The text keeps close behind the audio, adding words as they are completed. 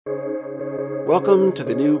Welcome to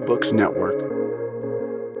the New Books Network.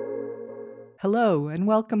 Hello, and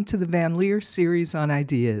welcome to the Van Leer series on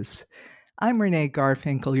ideas. I'm Renee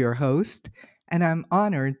Garfinkel, your host, and I'm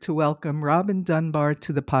honored to welcome Robin Dunbar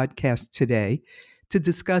to the podcast today to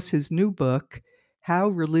discuss his new book, How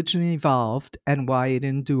Religion Evolved and Why It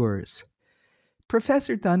Endures.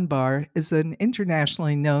 Professor Dunbar is an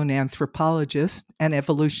internationally known anthropologist and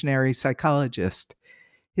evolutionary psychologist.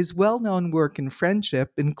 His well-known work in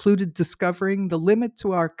friendship included discovering the limit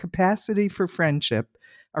to our capacity for friendship,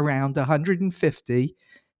 around 150,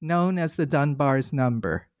 known as the Dunbar's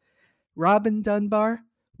number. Robin Dunbar,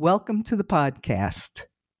 welcome to the podcast.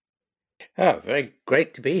 Oh, very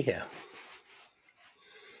great to be here.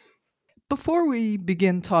 Before we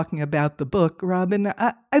begin talking about the book, Robin,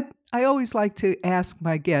 I always like to ask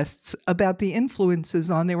my guests about the influences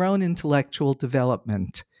on their own intellectual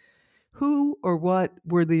development. Who or what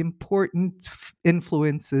were the important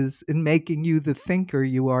influences in making you the thinker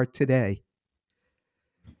you are today?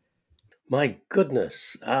 My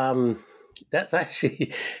goodness, that's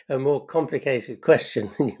actually a more complicated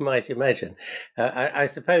question than you might imagine. I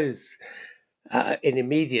suppose, in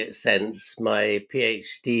immediate sense, my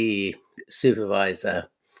PhD supervisor,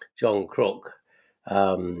 John Crook,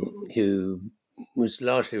 who was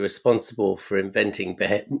largely responsible for inventing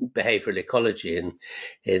behavioral ecology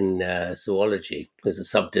in zoology as a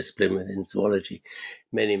subdiscipline within zoology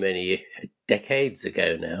many decades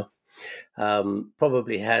ago now,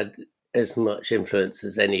 probably had as much influence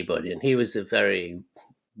as anybody. And he was a very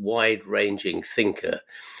wide-ranging thinker.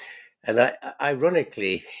 And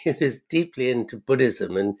ironically, he was deeply into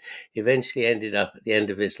Buddhism and eventually ended up at the end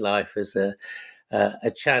of his life as a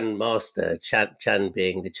Chan master, Chan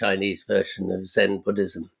being the Chinese version of Zen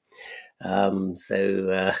Buddhism.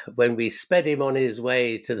 So when we sped him on his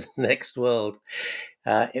way to the next world,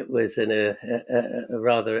 it was in a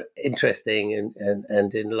rather interesting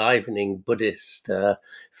and enlivening Buddhist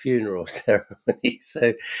funeral ceremony.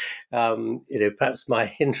 So, perhaps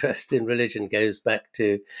my interest in religion goes back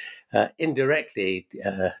to indirectly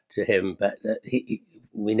to him, but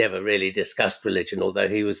we never really discussed religion, although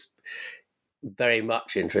he was very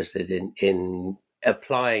much interested in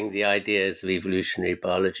applying the ideas of evolutionary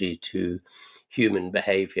biology to human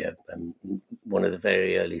behavior, and one of the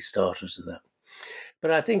very early starters of that.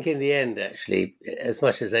 But I think in the end, actually, as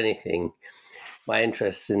much as anything, my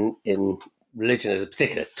interests in religion as a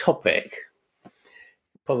particular topic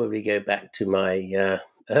probably go back to my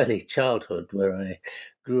early childhood, where I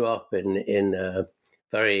grew up in a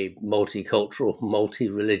very multicultural,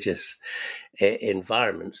 multi-religious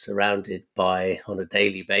environment, surrounded by, on a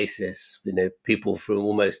daily basis, people from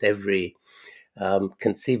almost every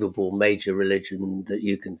conceivable major religion that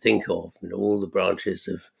you can think of, all the branches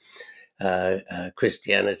of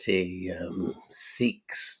Christianity,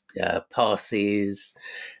 Sikhs, Parsis,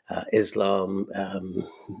 Islam,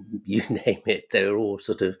 you name it. They're all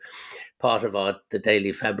sort of part of the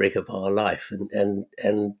daily fabric of our life. And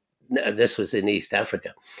this was in East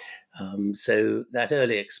Africa. So that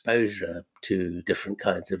early exposure to different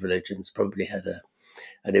kinds of religions probably had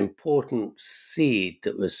an important seed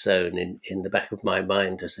that was sown in the back of my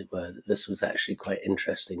mind, as it were, that this was actually quite an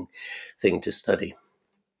interesting thing to study.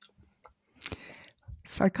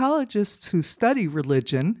 Psychologists who study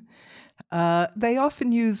religion, they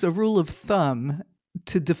often use a rule of thumb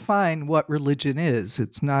to define what religion is.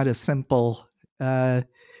 It's not a simple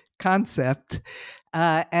concept.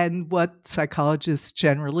 And what psychologists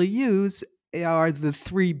generally use are the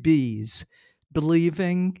 3 Bs: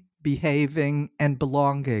 believing, behaving, and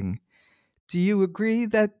belonging. Do you agree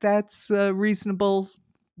that that's a reasonable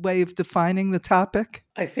way of defining the topic?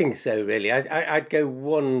 I think so, really. I'd go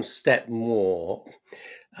one step more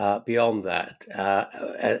beyond that,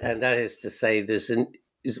 and that is to say,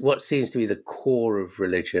 is what seems to be the core of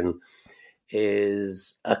religion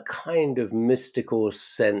is a kind of mystical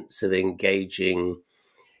sense of engaging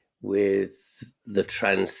with the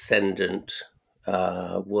transcendent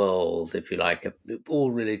world, if you like.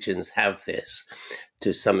 All religions have this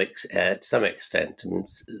to some extent, and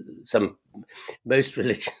most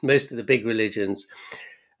of the big religions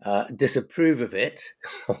disapprove of it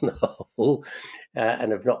on the whole,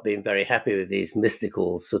 and have not been very happy with these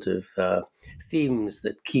mystical sort of themes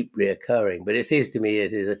that keep reoccurring. But it seems to me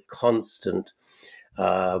it is a constant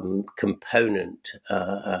component,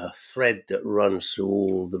 a thread that runs through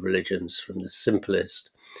all the religions, from the simplest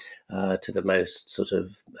to the most sort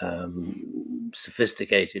of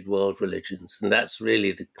sophisticated world religions, and that's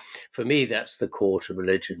really for me, that's the core to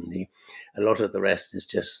religion. A lot of the rest is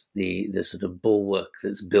just the sort of bulwark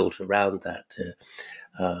that's built around that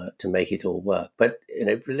to make it all work. But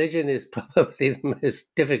religion is probably the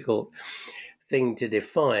most difficult thing to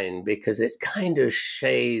define, because it kind of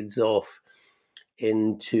shades off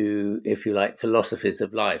into, if you like, philosophies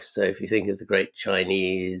of life. So if you think of the great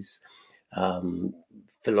Chinese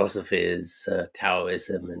philosophies,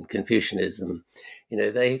 Taoism and Confucianism,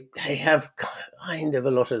 they have kind of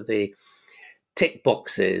a lot of the tick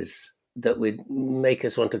boxes that would make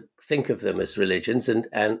us want to think of them as religions, and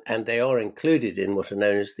they are included in what are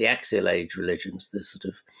known as the Axial Age religions, the sort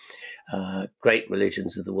of great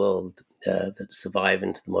religions of the world that survive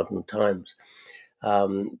into the modern times.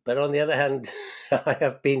 But on the other hand, I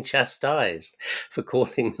have been chastised for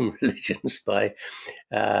calling them religions by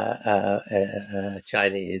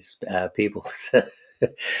Chinese people,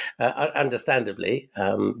 understandably,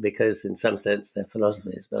 because in some sense they're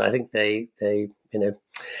philosophies. But I think they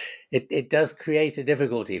it does create a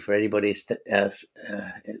difficulty for anybody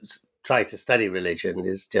trying to study religion,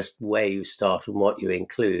 is just where you start and what you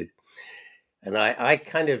include. And I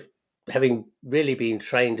kind of, having really been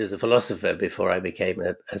trained as a philosopher before I became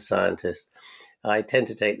a scientist, I tend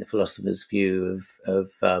to take the philosopher's view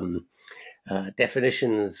of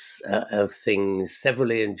definitions of things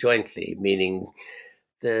severally and jointly, meaning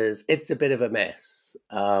it's a bit of a mess.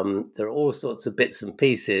 There are all sorts of bits and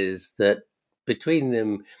pieces that between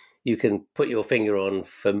them you can put your finger on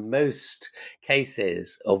for most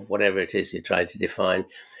cases of whatever it is you're trying to define.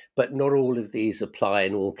 But not all of these apply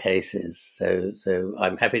in all cases. So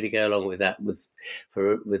I'm happy to go along with that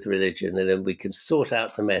with religion, and then we can sort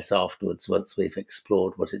out the mess afterwards once we've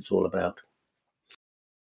explored what it's all about.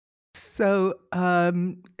 So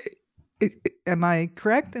am I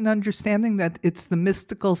correct in understanding that it's the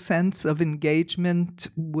mystical sense of engagement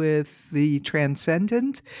with the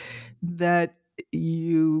transcendent that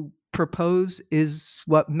you propose is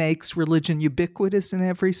what makes religion ubiquitous in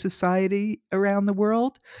every society around the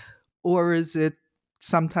world? Or is it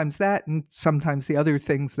sometimes that and sometimes the other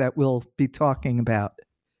things that we'll be talking about?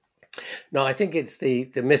 No, I think it's the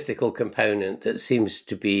mystical component that seems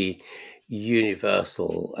to be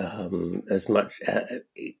universal, as much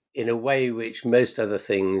in a way which most other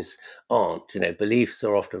things aren't. Beliefs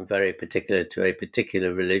are often very particular to a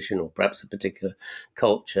particular religion or perhaps a particular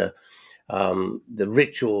culture. The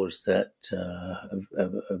rituals that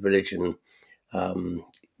a religion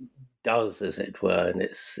does, as it were, in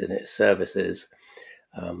its services,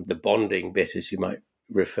 the bonding bit, as you might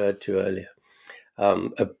referred to earlier, are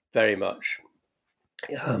very much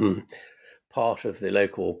part of the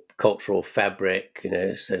local cultural fabric.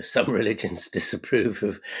 So some religions disapprove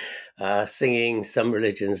of singing, some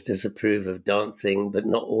religions disapprove of dancing, but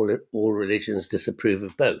not all religions disapprove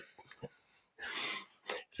of both.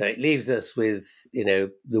 So it leaves us with,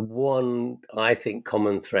 the one, I think,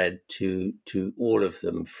 common thread to all of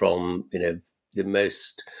them, from, the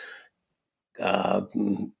most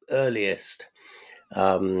earliest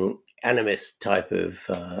animist type of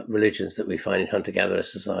religions that we find in hunter-gatherer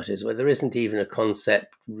societies, where there isn't even a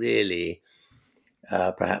concept really,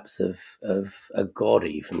 perhaps of a god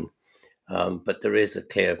even, but there is a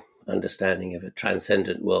clear understanding of a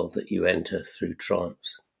transcendent world that you enter through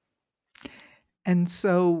trance. And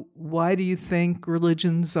so why do you think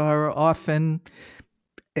religions are often,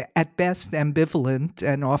 at best, ambivalent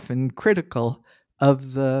and often critical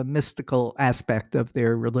of the mystical aspect of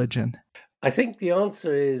their religion? I think the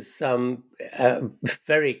answer is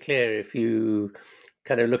very clear if you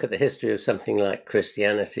kind of look at the history of something like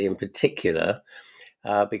Christianity in particular,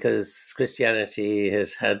 because Christianity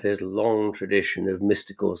has had this long tradition of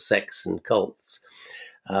mystical sects and cults,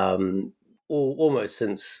 almost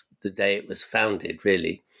since the day it was founded,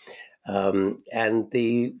 really. And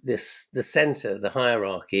the center, the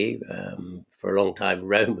hierarchy, for a long time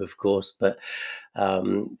Rome, of course, but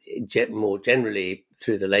more generally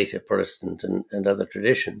through the later Protestant and other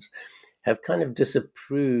traditions, have kind of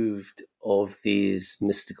disapproved of these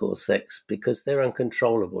mystical sects because they're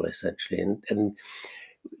uncontrollable, essentially. And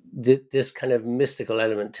this kind of mystical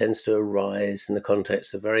element tends to arise in the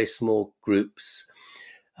context of very small groups,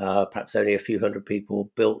 perhaps only a few hundred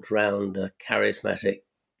people, built around a charismatic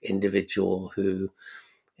individual who,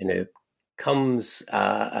 comes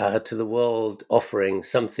to the world offering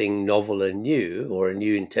something novel and new, or a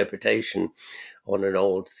new interpretation on an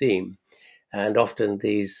old theme. And often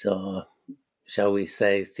these are shall we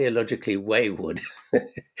say, theologically wayward.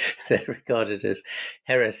 They're regarded as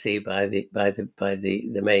heresy by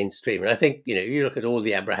the mainstream. And I think, you look at all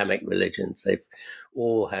the Abrahamic religions; they've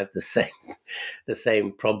all had the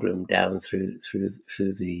same problem down through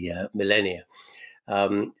the millennia.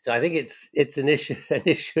 So I think it's an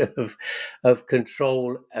issue of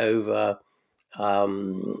control over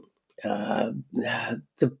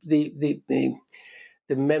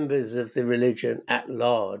the members of the religion at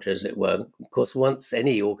large, as it were. Of course, once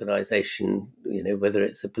any organization, whether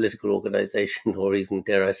it's a political organization or even,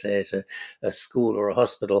 dare I say it, a school or a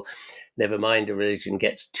hospital, never mind a religion,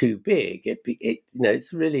 gets too big,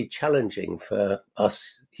 it's really challenging for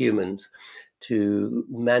us humans to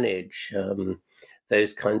manage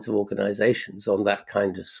those kinds of organizations on that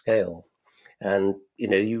kind of scale. And,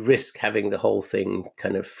 you risk having the whole thing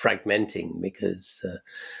kind of fragmenting because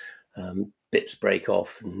bits break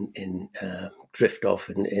off and drift off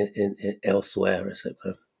in elsewhere, as it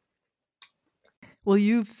were. Well,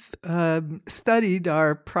 you've studied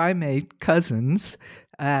our primate cousins,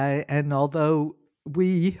 and although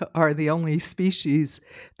we are the only species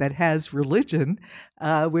that has religion,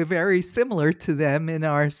 we're very similar to them in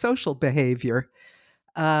our social behavior.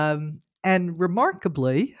 And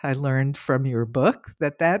remarkably, I learned from your book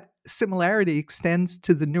that similarity extends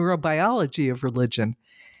to the neurobiology of religion.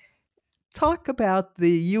 Talk about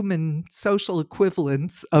the human social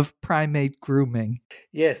equivalents of primate grooming.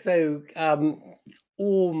 Yeah, so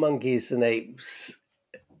all monkeys and apes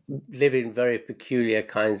live in very peculiar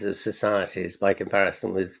kinds of societies by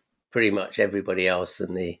comparison with pretty much everybody else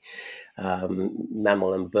in the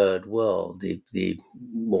mammal and bird world, the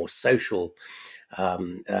more social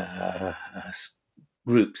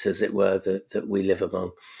groups, as it were, that we live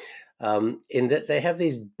among, in that they have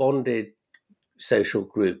these bonded social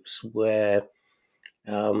groups where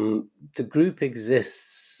the group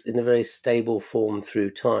exists in a very stable form through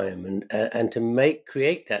time, and to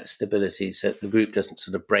create that stability so that the group doesn't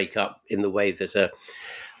sort of break up in the way that a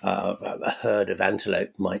herd of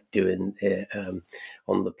antelope might do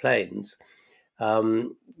on the plains.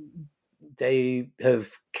 They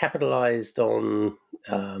have capitalized on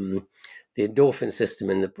the endorphin system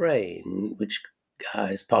in the brain, which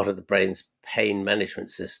is part of the brain's pain management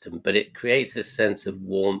system, but it creates a sense of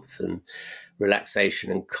warmth and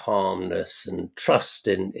relaxation and calmness and trust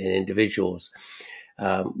in individuals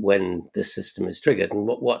when the system is triggered. And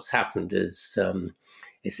what's happened is,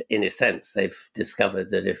 in a sense, they've discovered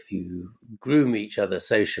that if you groom each other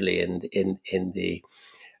socially in the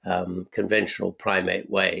conventional primate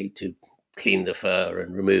way to clean the fur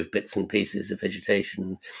and remove bits and pieces of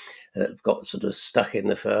vegetation that have got sort of stuck in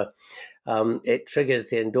the fur, it triggers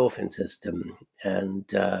the endorphin system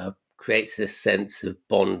and creates this sense of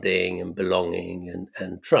bonding and belonging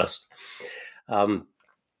and trust.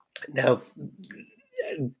 Now,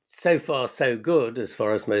 so far, so good as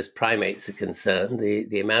far as most primates are concerned.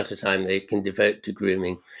 The amount of time they can devote to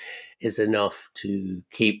grooming is enough to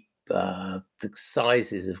keep the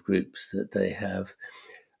sizes of groups that they have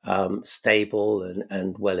stable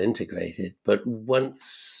and well integrated. But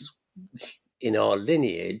once in our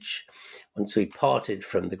lineage, once we parted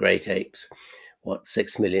from the great apes,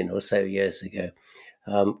 6 million or so years ago,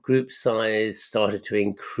 group size started to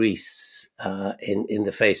increase in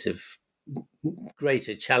the face of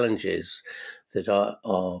greater challenges that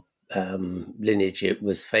our lineage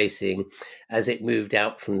was facing as it moved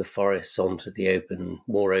out from the forests onto the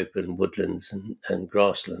more open woodlands and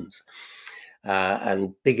grasslands.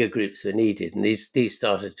 And bigger groups were needed, and these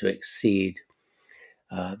started to exceed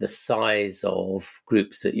the size of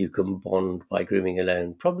groups that you can bond by grooming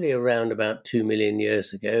alone, probably around about 2 million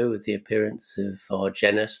years ago with the appearance of our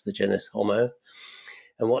genus, the genus Homo.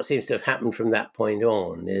 And what seems to have happened from that point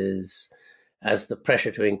on is, as the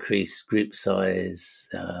pressure to increase group size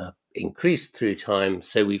increased through time,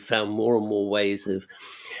 so we found more and more ways of,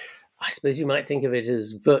 I suppose you might think of it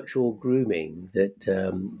as virtual grooming, that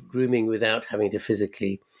grooming without having to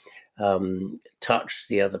physically touch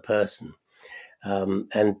the other person.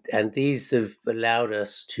 And these have allowed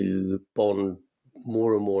us to bond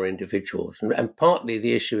more and more individuals. And partly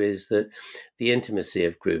the issue is that the intimacy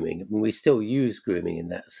of grooming, we still use grooming in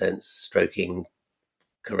that sense, stroking,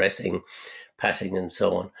 caressing, patting and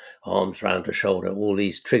so on, arms round a shoulder, all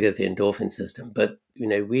these trigger the endorphin system. But,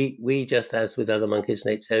 we just as with other monkeys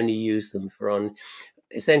and apes only use them for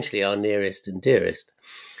essentially our nearest and dearest.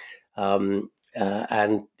 And,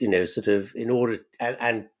 sort of in order,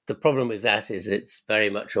 and the problem with that is it's very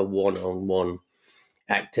much a one-on-one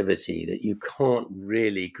activity that you can't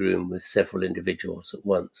really groom with several individuals at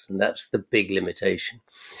once. And that's the big limitation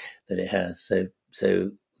that it has.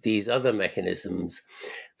 So these other mechanisms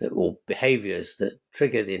or behaviors that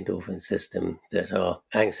trigger the endorphin system that our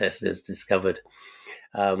ancestors discovered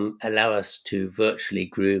allow us to virtually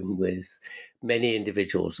groom with many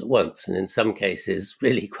individuals at once, and in some cases,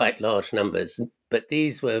 really quite large numbers. But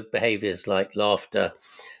these were behaviors like laughter,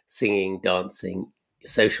 singing, dancing,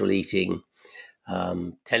 social eating,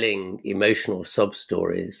 telling emotional sob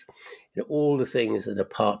stories, all the things that are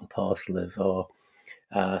part and parcel of our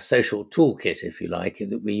social toolkit, if you like,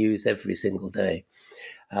 that we use every single day.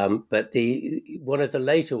 But one of the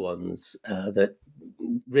later ones that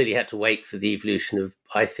really had to wait for the evolution of,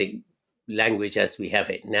 I think, language as we have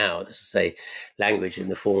it now, that's to say, language in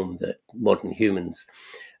the form that modern humans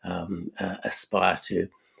aspire to,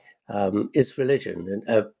 is religion.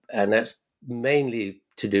 And that's mainly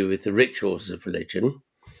to do with the rituals of religion,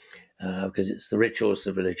 because it's the rituals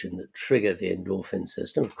of religion that trigger the endorphin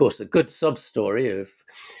system. Of course, a good sub story of,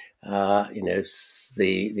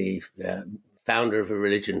 the founder of a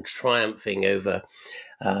religion triumphing over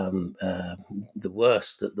the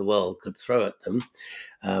worst that the world could throw at them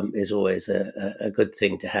is always a good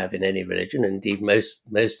thing to have in any religion. Indeed,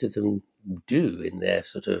 most of them do in their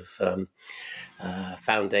sort of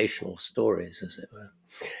foundational stories, as it were.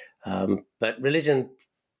 But religion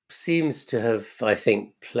seems to have, I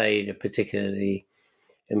think, played a particularly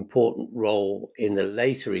important role in the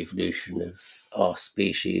later evolution of our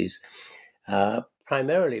species,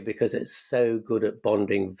 primarily because it's so good at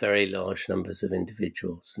bonding very large numbers of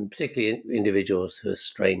individuals, and particularly individuals who are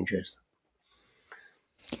strangers.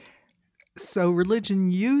 So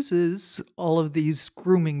religion uses all of these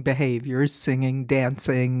grooming behaviors, singing,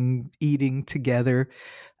 dancing, eating together,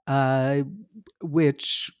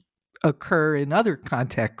 which occur in other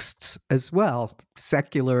contexts as well,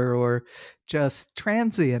 secular or just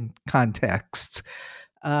transient contexts.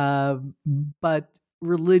 But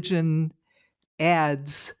religion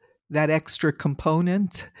adds that extra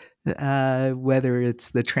component, whether it's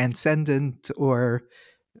the transcendent or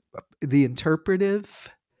the interpretive.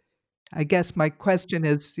 I guess my question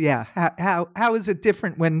is, how is it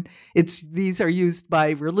different when these are used by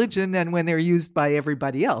religion and when they're used by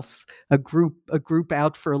everybody else? A group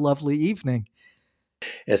out for a lovely evening.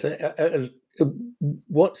 Yes,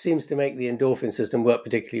 what seems to make the endorphin system work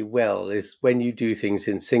particularly well is when you do things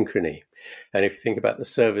in synchrony. And if you think about the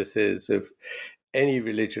services of any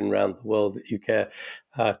religion around the world that you care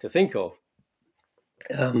to think of,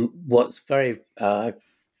 what's very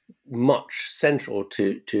much central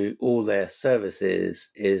to all their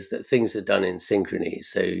services is that things are done in synchrony.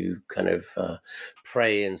 So you kind of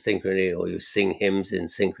pray in synchrony, or you sing hymns in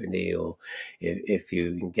synchrony, or if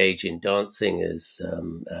you engage in dancing, as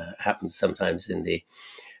happens sometimes in the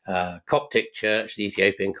Coptic church, the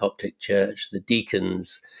Ethiopian Coptic church, the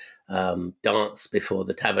deacons dance before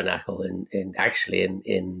the tabernacle in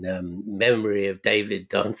memory of David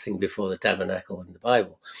dancing before the tabernacle in the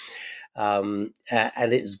Bible. And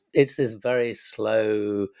it's this very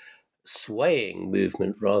slow swaying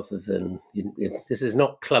movement rather than this is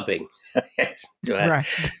not clubbing. Right.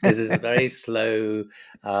 This is a very slow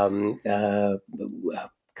kind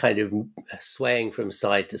of swaying from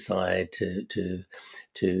side to side to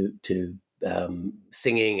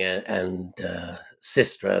singing and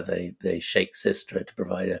sistra. They shake sistra to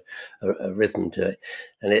provide a rhythm to it,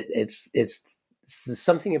 and it's there's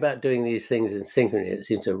something about doing these things in synchrony that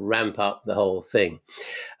seems to ramp up the whole thing.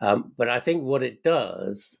 But I think what it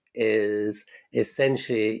does is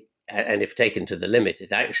essentially, and if taken to the limit,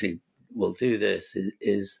 it actually will do this,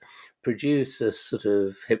 is produce a sort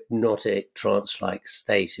of hypnotic, trance-like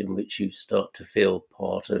state in which you start to feel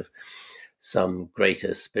part of some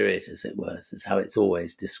greater spirit, as it were. This is how it's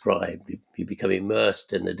always described. You become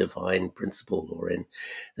immersed in the divine principle or in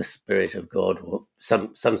the spirit of God, or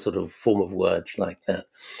some sort of form of words like that.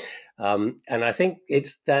 And I think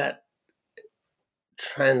it's that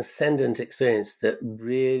transcendent experience that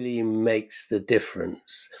really makes the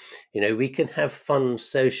difference. We can have fun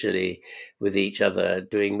socially with each other,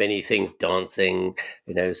 doing many things, dancing,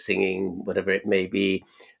 singing, whatever it may be,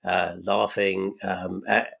 laughing,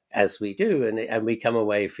 as we do, and we come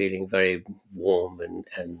away feeling very warm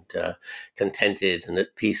and contented and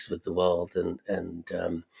at peace with the world, and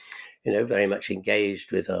very much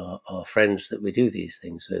engaged with our friends that we do these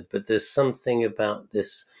things with. But there's something about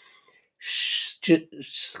this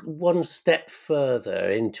one step further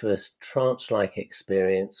into a trance-like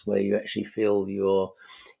experience where you actually feel you're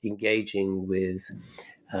engaging with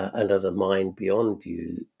another mind beyond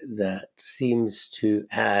you, that seems to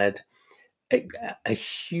add a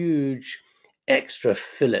huge extra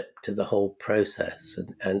fillip to the whole process,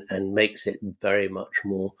 and makes it very much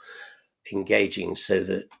more engaging so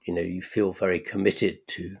that, you feel very committed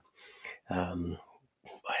to,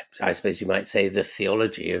 I suppose you might say, the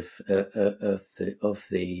theology of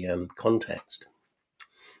the context.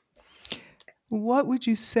 What would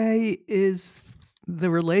you say is the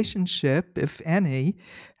relationship, if any,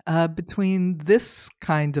 between this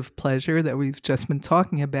kind of pleasure that we've just been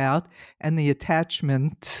talking about and the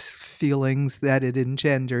attachment feelings that it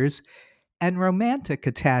engenders and romantic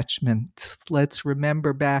attachment? Let's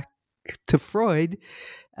remember back to Freud,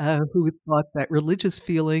 who thought that religious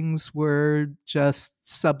feelings were just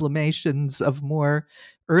sublimations of more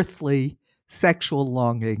earthly sexual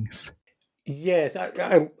longings. Yes,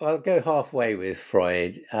 I'll go halfway with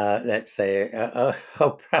Freud. Let's say,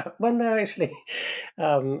 well, no, actually,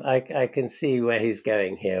 I can see where he's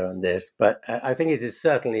going here on this, but I think it is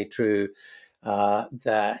certainly true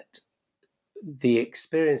that the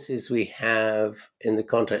experiences we have in the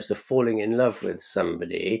context of falling in love with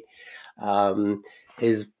somebody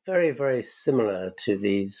is very, very similar to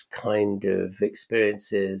these kind of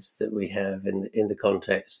experiences that we have in the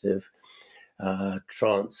context of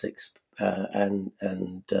trance and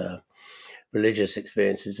religious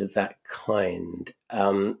experiences of that kind.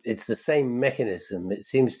 It's the same mechanism. It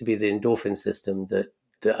seems to be the endorphin system that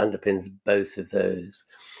underpins both of those.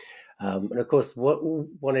 And of course,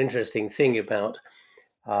 one interesting thing about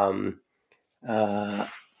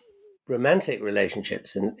romantic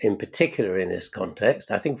relationships, in particular in this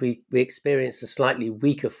context, I think we experience a slightly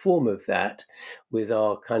weaker form of that with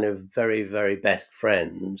our kind of very, very best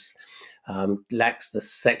friends. Lacks the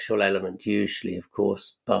sexual element usually, of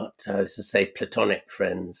course, but as I say, platonic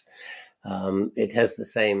friends. It has the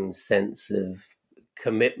same sense of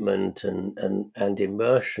commitment and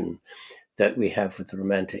immersion that we have with the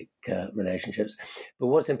romantic relationships. But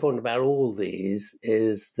what's important about all these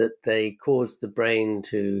is that they cause the brain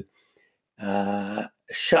to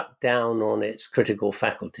shut down on its critical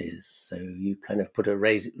faculties. So you kind of put a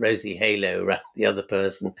rosy halo around the other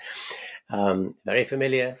person. Very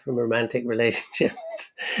familiar from romantic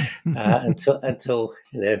relationships until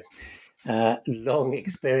long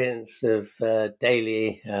experience of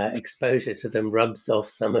daily exposure to them rubs off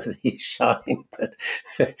some of the shine. But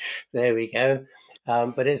there we go.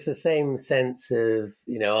 But it's the same sense of,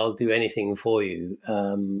 I'll do anything for you,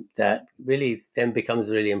 that really then becomes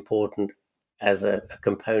really important as a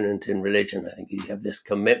component in religion. I think you have this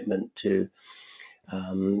commitment to,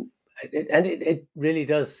 it really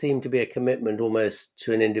does seem to be a commitment almost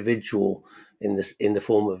to an individual in the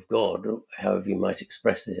form of God, or however you might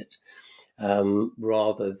express it,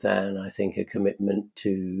 rather than, I think, a commitment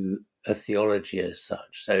to a theology as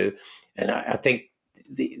such. So, and I think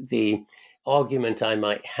the argument I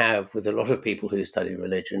might have with a lot of people who study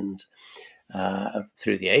religions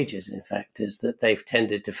through the ages, in fact, is that they've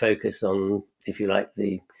tended to focus on, if you like,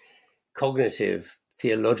 the cognitive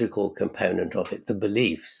theological component of it, the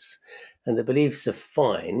beliefs. And the beliefs are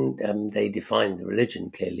fine. They define the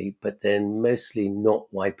religion clearly, but they're mostly not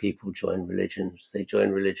why people join religions. They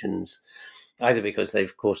join religions either because they've,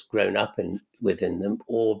 of course, grown up within them,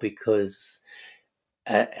 or because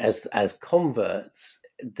as converts,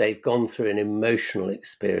 they've gone through an emotional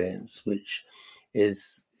experience, which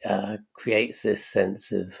creates this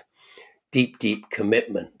sense of deep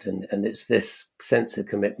commitment. And it's this sense of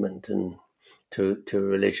commitment to a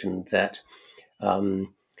religion that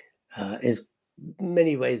is in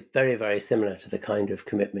many ways very, very similar to the kind of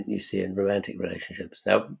commitment you see in romantic relationships.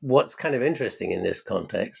 Now, what's kind of interesting in this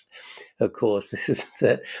context, of course, is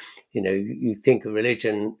that, you think a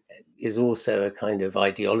religion is also a kind of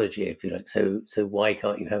ideology, if you like. So why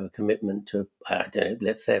can't you have a commitment to, I don't know,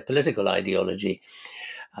 let's say a political ideology?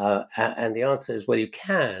 And the answer is, well, you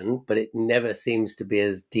can, but it never seems to be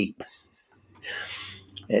as deep.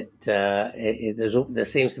 There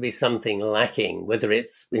seems to be something lacking, whether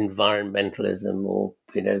it's environmentalism or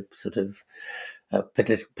sort of a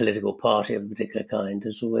political party of a particular kind.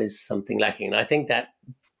 There's always something lacking, and I think that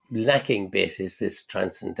lacking bit is this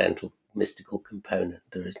transcendental, mystical component.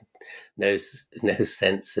 There is no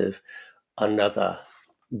sense of another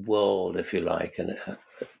world, if you like, and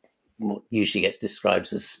what usually gets described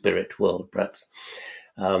as a spirit world, perhaps,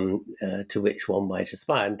 to which one might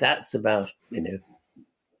aspire, and that's about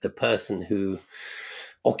the person who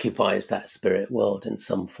occupies that spirit world in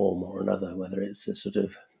some form or another, whether it's a sort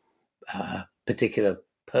of particular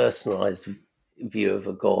personalized view of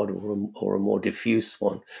a god or a more diffuse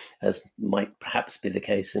one, as might perhaps be the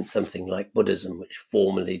case in something like Buddhism, which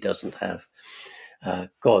formally doesn't have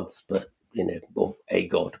gods, but or a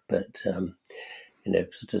god, but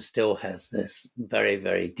sort of still has this very,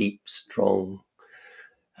 very deep, strong,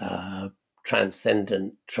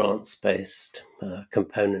 transcendent, trance-based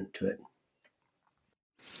component to it.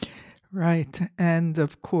 Right. And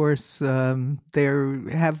of course, there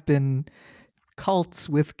have been cults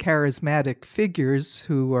with charismatic figures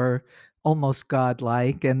who are almost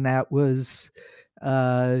godlike, and that was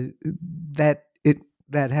that it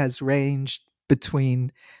that has ranged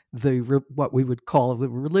between what we would call the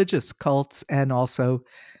religious cults and also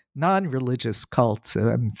non-religious cults.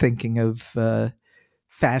 I'm thinking of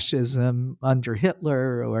fascism under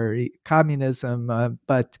Hitler or communism,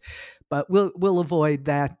 but we'll avoid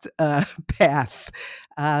that path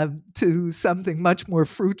to something much more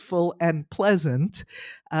fruitful and pleasant,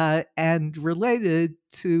 and related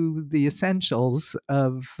to the essentials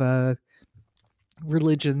of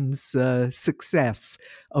religion's success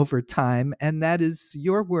over time, and that is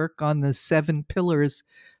your work on the 7 pillars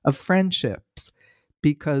of friendships,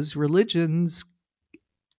 because religions,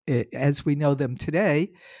 as we know them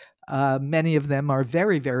today, many of them are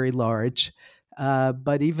very, very large,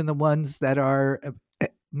 but even the ones that are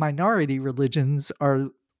minority religions are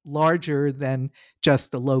larger than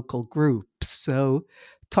just the local groups. So,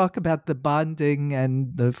 talk about the bonding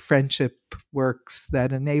and the friendship works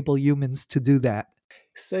that enable humans to do that.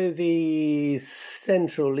 So the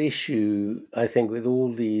central issue, I think, with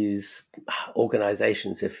all these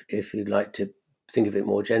organizations, if you'd like to think of it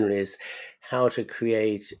more generally, is how to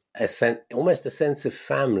create almost a sense of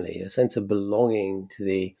family, a sense of belonging to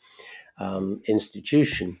the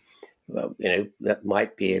institution. Well, that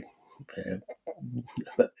might be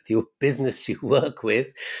the business you work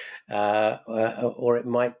with, or it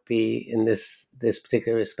might be in this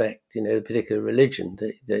particular respect, the particular religion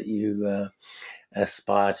that you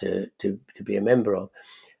aspire to be a member of.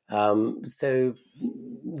 So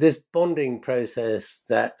this bonding process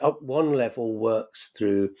that at one level works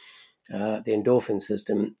through the endorphin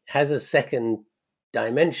system has a second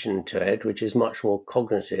dimension to it, which is much more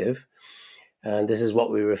cognitive. And this is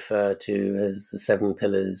what we refer to as the 7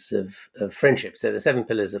 pillars of friendship. So the 7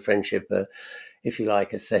 pillars of friendship are, if you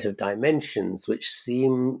like, a set of dimensions which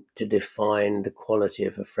seem to define the quality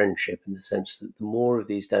of a friendship, in the sense that the more of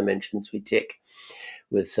these dimensions we tick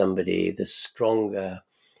with somebody, the stronger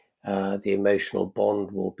the emotional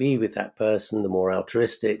bond will be with that person, the more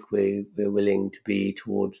altruistic we're willing to be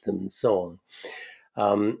towards them, and so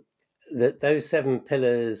on. Those 7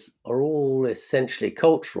 pillars are all essentially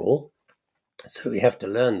cultural, so we have to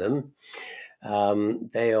learn them.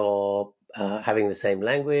 They are having the same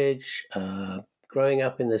language, growing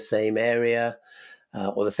up in the same area,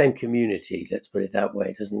 or the same community, let's put it that way.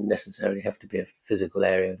 It doesn't necessarily have to be a physical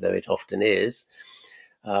area, though it often is.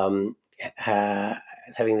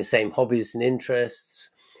 Having the same hobbies and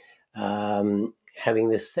interests, having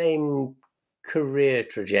the same career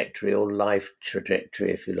trajectory or life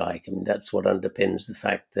trajectory, if you like. I mean, that's what underpins the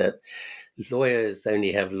fact that lawyers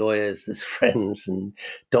only have lawyers as friends, and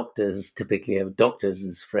doctors typically have doctors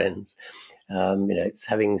as friends. It's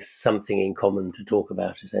having something in common to talk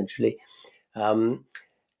about, essentially.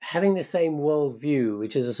 Having the same worldview,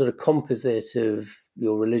 which is a sort of composite of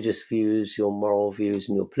your religious views, your moral views,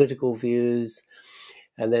 and your political views.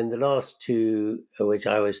 And then the last 2, which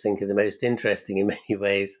I always think are the most interesting in many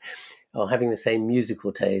ways, are having the same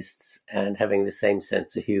musical tastes and having the same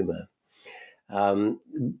sense of humor.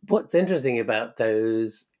 What's interesting about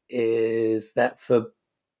those is that for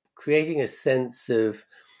creating a sense of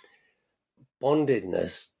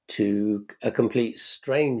bondedness to a complete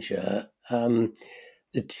stranger,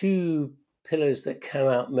 the 2 pillars that come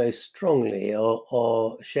out most strongly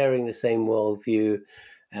are sharing the same worldview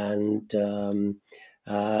and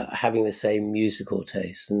having the same musical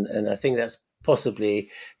taste. And I think that's possibly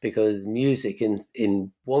because music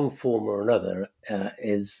in one form or another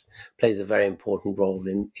plays a very important role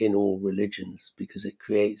in all religions, because it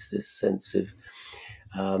creates this sense of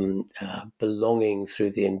belonging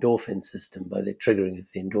through the endorphin system, by the triggering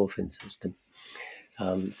of the endorphin system.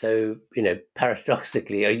 So,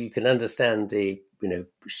 paradoxically, you can understand the,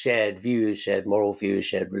 shared views, shared moral views,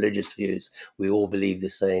 shared religious views. We all believe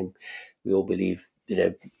the same. We all believe,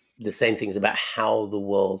 the same things about how the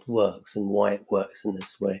world works and why it works in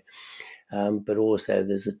this way. But also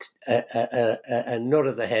there's a nod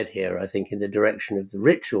of the head here, I think, in the direction of the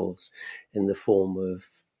rituals in the form of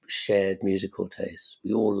shared musical tastes.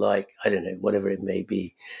 We all like, I don't know, whatever it may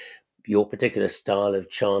be, your particular style of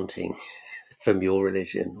chanting from your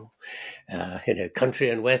religion,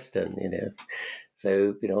 country and Western,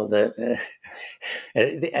 So,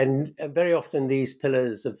 and very often these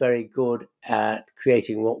pillars are very good at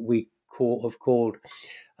creating what we have called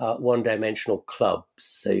one-dimensional clubs.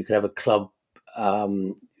 So you can have a club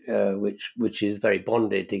which is very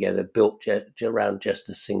bonded together, built around just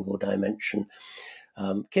a single dimension.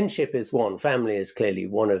 Kinship is one. Family is clearly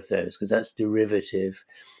one of those, because that's derivative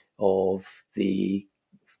of the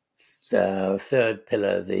third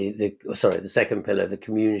pillar, the second pillar, the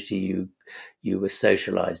community you were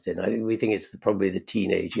socialized in. We think it's probably the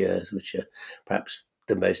teenage years which are perhaps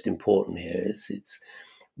the most important here. It's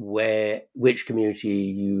which community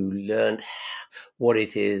you learned what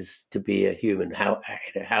it is to be a human, how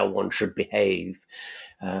one should behave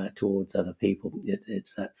towards other people.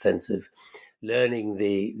 It's that sense of learning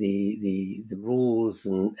the rules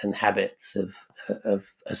and habits of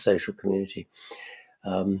a social community.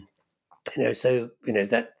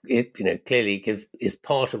 That it clearly is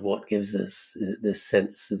part of what gives us the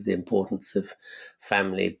sense of the importance of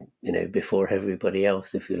family, before everybody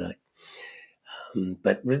else, if you like.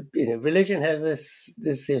 But religion has this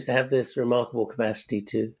seems to have this remarkable capacity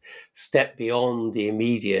to step beyond the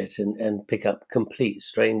immediate and pick up complete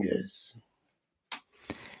strangers.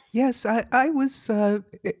 Yes, I was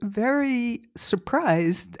very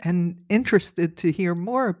surprised and interested to hear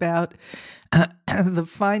more about the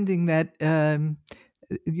finding that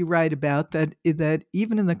you write about, that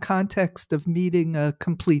even in the context of meeting a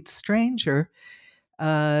complete stranger,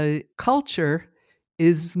 culture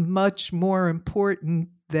is much more important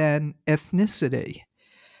than ethnicity.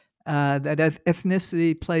 That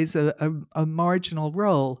ethnicity plays a marginal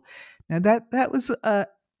role. Now that was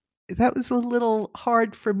a little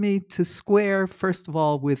hard for me to square, first of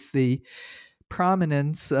all, with the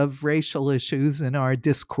prominence of racial issues in our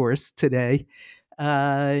discourse today,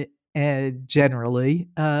 generally,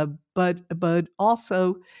 but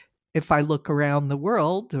also, if I look around the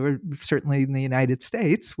world, or certainly in the United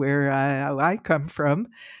States, where I come from,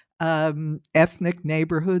 ethnic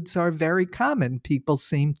neighborhoods are very common. People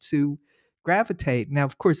seem to gravitate. Now,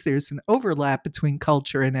 of course, there's an overlap between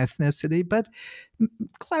culture and ethnicity, but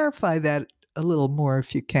clarify that a little more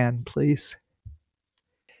if you can, please.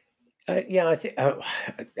 I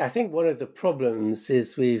think one of the problems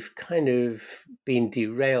is we've kind of been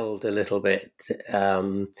derailed a little bit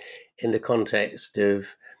in the context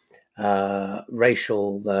of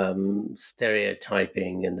racial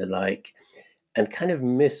stereotyping and the like, and kind of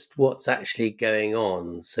missed what's actually going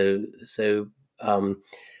on. So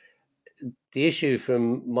the issue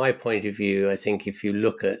from my point of view, I think, if you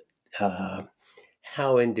look at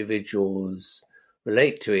how individuals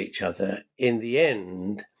relate to each other, in the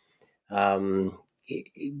end, kind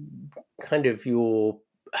of your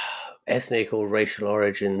ethnic or racial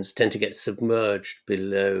origins tend to get submerged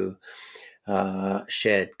below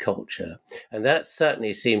shared culture. And that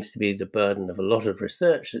certainly seems to be the burden of a lot of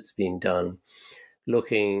research that's been done,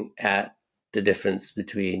 looking at the difference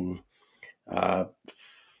between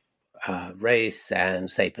race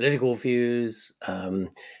and, say, political views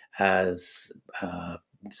as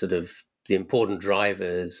sort of the important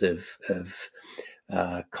drivers of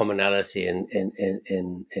commonality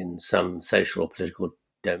in some social or political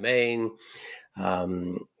domain,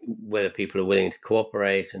 whether people are willing to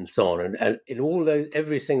cooperate, and so on. And in all those,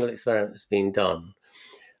 every single experiment that's been done,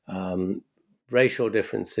 racial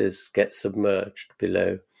differences get submerged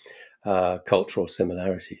below cultural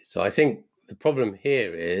similarities. So I think the problem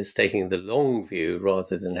here is taking the long view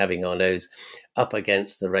rather than having our nose up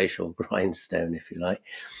against the racial grindstone, if you like,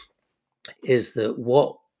 is that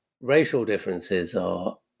what racial differences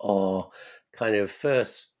are kind of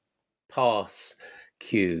first pass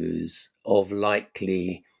cues of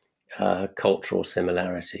likely cultural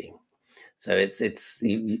similarity. So it's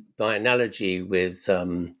by analogy with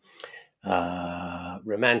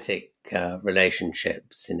romantic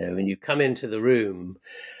relationships. When you come into the room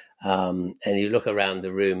and you look around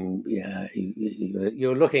the room,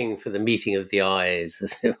 you're looking for the meeting of the eyes,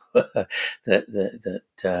 as it were,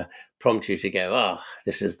 that prompt you to go,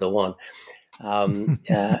 this is the one.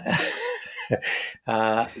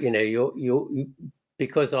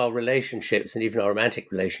 Because our relationships, and even our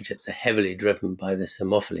romantic relationships, are heavily driven by this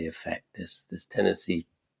homophily effect, this tendency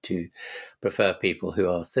to prefer people who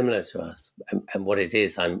are similar to us. And what it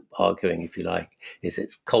is, I'm arguing, if you like, is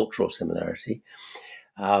its cultural similarity.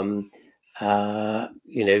 The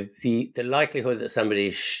likelihood that somebody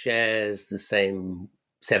shares the same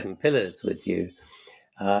 7 pillars with you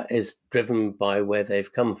is driven by where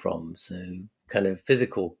they've come from. So kind of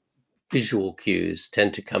visual cues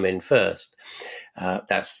tend to come in first.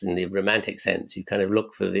 That's in the romantic sense. You kind of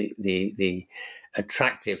look for the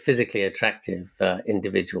attractive, physically attractive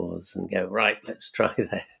individuals and go, right, let's try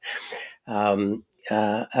that.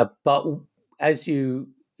 But as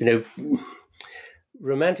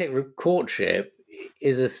romantic courtship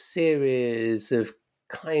is a series of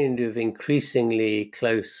kind of increasingly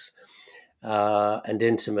close and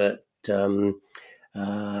intimate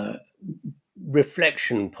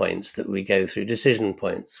reflection points that we go through, decision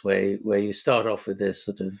points, where you start off with this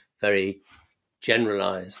sort of very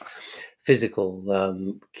generalized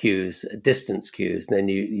physical cues, distance cues, and then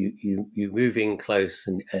you move in close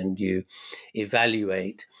and you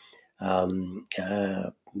evaluate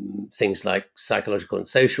things like psychological and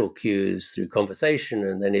social cues through conversation.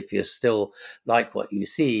 And then if you still like what you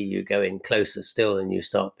see, you go in closer still and you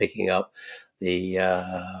start picking up the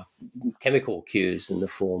chemical cues in the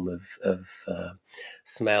form of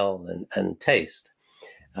smell and taste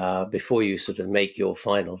before you sort of make your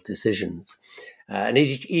final decisions. And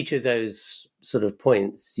each of those sort of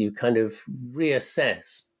points, you kind of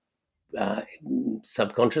reassess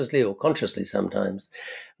subconsciously or consciously sometimes,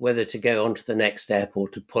 whether to go on to the next step or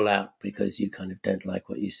to pull out because you kind of don't like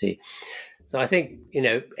what you see. So I think,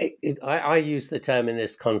 I use the term in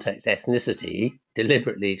this context, ethnicity,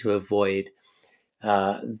 deliberately to avoid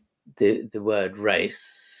the word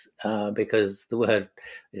race, because the word,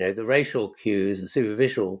 the racial cues, the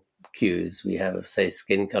superficial cues we have of, say,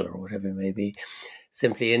 skin color or whatever it may be,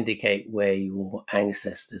 simply indicate where your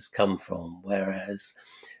ancestors come from, whereas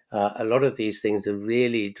a lot of these things are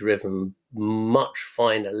really driven much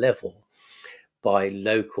finer level by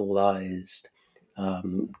localized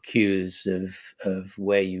cues of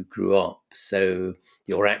where you grew up. So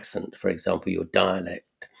your accent, for example, your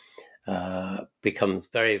dialect, becomes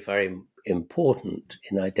very, very important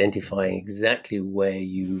in identifying exactly where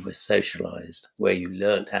you were socialized, where you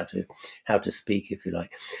learned how to speak, if you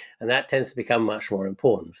like. And that tends to become much more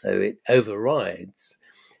important. So it overrides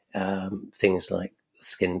things like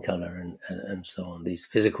skin color and so on, these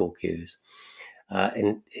physical cues,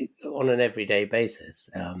 on an everyday basis.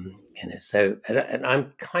 So and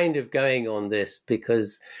I'm kind of going on this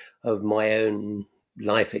because of my own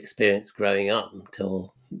life experience growing up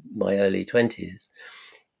until my early 20s,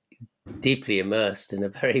 deeply immersed in a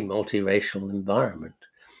very multiracial environment.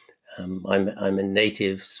 I'm a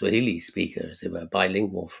native Swahili speaker, as it were,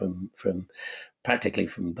 bilingual from practically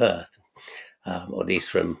from birth, or at least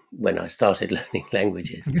from when I started learning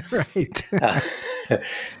languages. Right.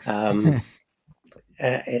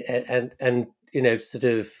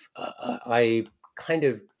 I kind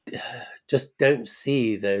of just don't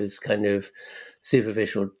see those kind of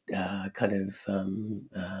superficial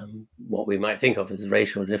what we might think of as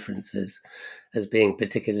racial differences as being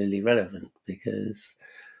particularly relevant, because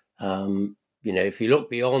if you look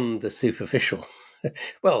beyond the superficial,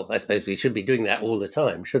 well, I suppose we should be doing that all the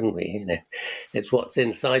time, shouldn't we? It's what's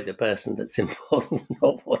inside the person that's important,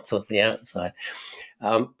 not what's on the outside.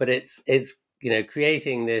 But it's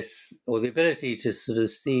creating this, or the ability to sort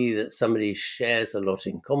of see that somebody shares a lot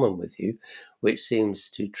in common with you, which seems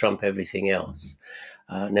to trump everything else,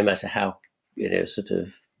 no matter how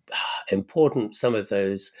important some of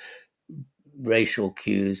those racial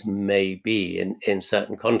cues may be in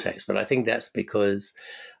certain contexts. But I think that's because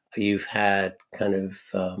you've had kind of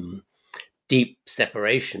deep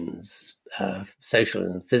separations, social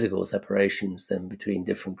and physical separations then between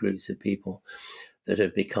different groups of people that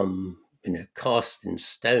have become, cast in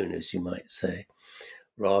stone, as you might say,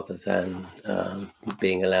 rather than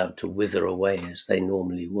being allowed to wither away as they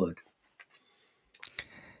normally would.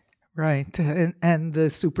 Right. And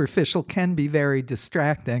the superficial can be very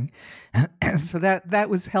distracting. So that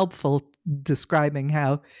was helpful, describing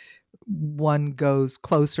how one goes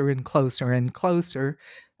closer and closer and closer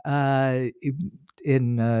in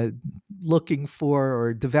looking for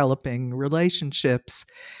or developing relationships.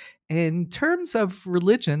 In terms of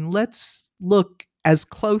religion, let's look as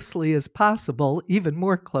closely as possible, even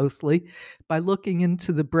more closely, by looking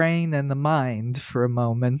into the brain and the mind for a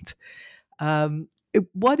moment.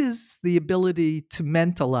 What is the ability to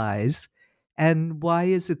mentalize, and why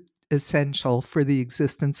is it essential for the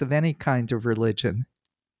existence of any kind of religion?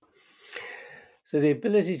 So the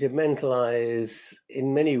ability to mentalize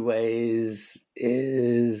in many ways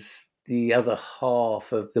is the other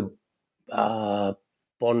half of the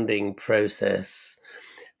bonding process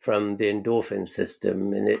from the endorphin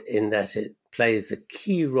system, in that it plays a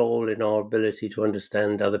key role in our ability to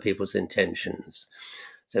understand other people's intentions.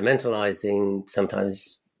 So mentalizing,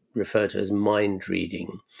 sometimes referred to as mind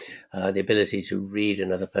reading, the ability to read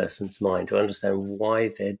another person's mind, to understand why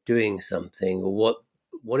they're doing something or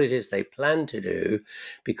what it is they plan to do,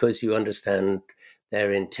 because you understand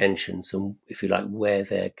their intentions and, if you like, where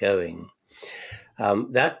they're going.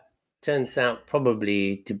 That turns out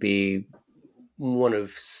probably to be one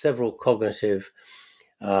of several cognitive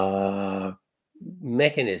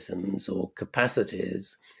mechanisms or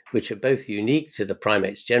capacities which are both unique to the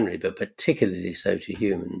primates generally, but particularly so to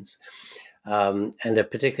humans, and are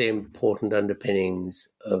particularly important underpinnings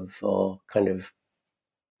of our kind of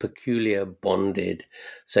peculiar bonded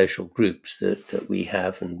social groups that we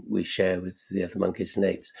have and we share with the other monkeys and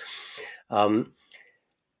apes.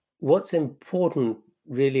 What's important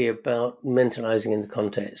really about mentalizing in the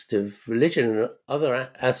context of religion and other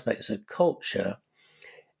aspects of culture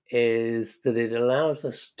is that it allows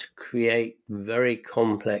us to create very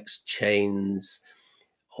complex chains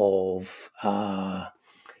of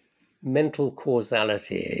mental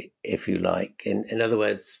causality, if you like. In other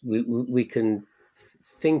words, we can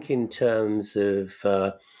think in terms of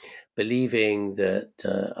believing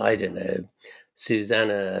that, I don't know,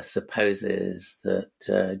 Susanna supposes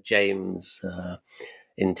that James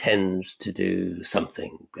intends to do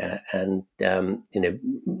something, and the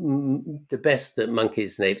best that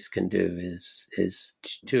monkeys and apes can do is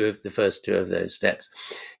the first two of those steps.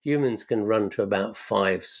 Humans can run to about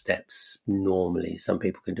 5 steps normally. Some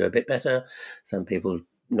people can do a bit better, some people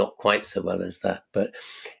not quite so well as that, but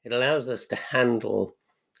it allows us to handle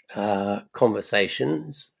conversation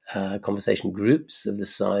groups of the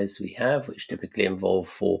size we have, which typically involve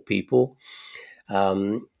 4 people.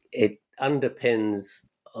 It underpins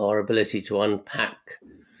our ability to unpack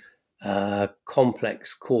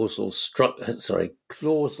complex clausal structures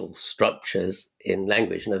in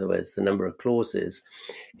language. In other words, the number of clauses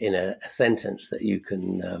in a sentence that you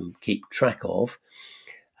can keep track of.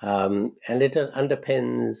 And it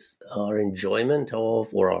underpins our enjoyment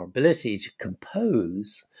of, or our ability to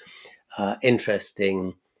compose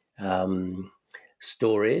interesting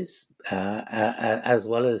stories, as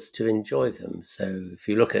well as to enjoy them. So if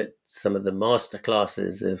you look at some of the master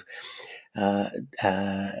classes of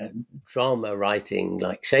drama writing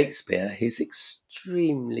like Shakespeare, he's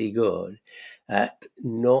extremely good at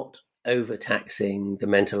not overtaxing the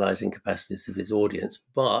mentalizing capacities of his audience,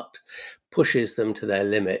 but pushes them to their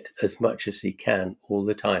limit as much as he can all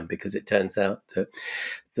the time, because it turns out that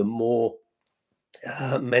the more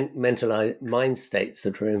mental mind states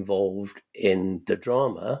that are involved in the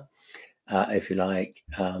drama, if you like,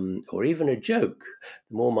 or even a joke,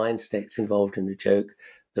 the more mind states involved in the joke,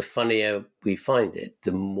 the funnier we find it,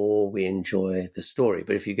 the more we enjoy the story.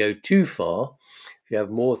 But if you go too far, if you have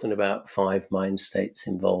more than about 5 mind states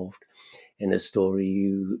involved in a story,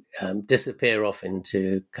 you disappear off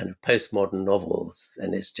into kind of postmodern novels,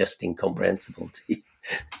 and it's just incomprehensible to you.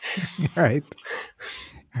 Right.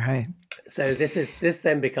 So this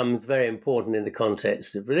then becomes very important in the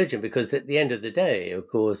context of religion, because at the end of the day, of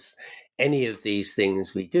course, any of these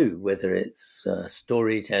things we do, whether it's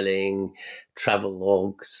storytelling, travel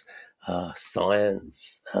logs,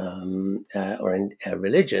 science, or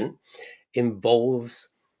religion, involves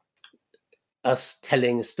us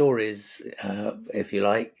telling stories, if you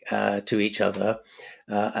like, to each other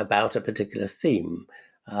about a particular theme.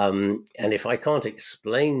 And if I can't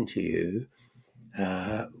explain to you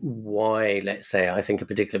why, let's say, I think a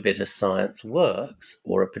particular bit of science works,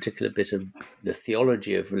 or a particular bit of the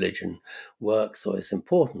theology of religion works or is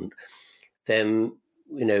important, then,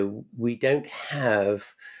 we don't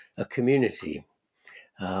have a community.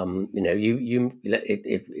 If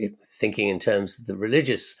thinking in terms of the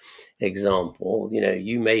religious example,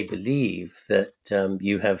 you may believe that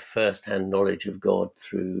you have first-hand knowledge of God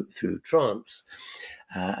through trance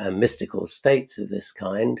and mystical states of this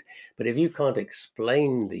kind. But if you can't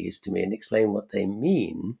explain these to me and explain what they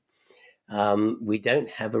mean, we don't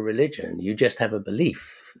have a religion. You just have a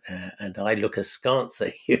belief. And I look askance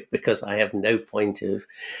at you because I have no point of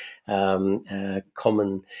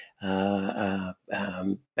common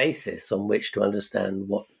basis on which to understand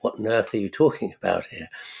what on earth are you talking about here.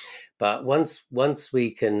 But once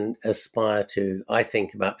we can aspire to, I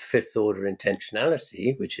think, about 5th order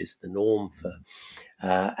intentionality, which is the norm for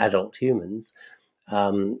adult humans,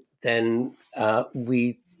 then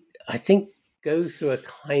we, I think, go through a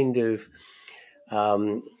kind of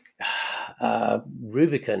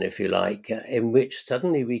Rubicon, if you like, in which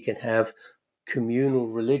suddenly we can have communal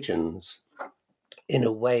religions in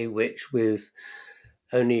a way which with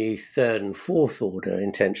only 3rd and 4th order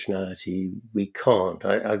intentionality we can't.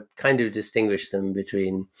 I kind of distinguish them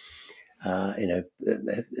between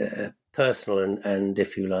personal and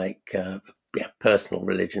if you like, personal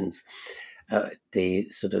religions, the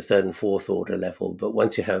sort of 3rd and 4th order level. But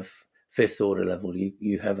once you have 5th order level,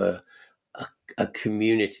 you have a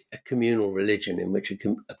communal religion in which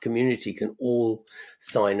a community can all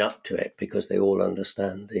sign up to it because they all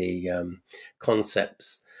understand the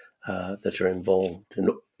concepts that are involved, and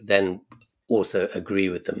then also agree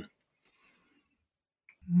with them.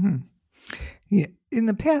 Mm-hmm. Yeah. In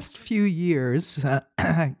the past few years,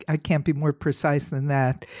 I can't be more precise than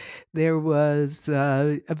that, there was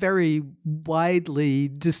a very widely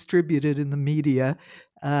distributed in the media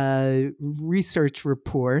research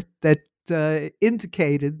report that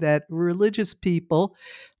indicated that religious people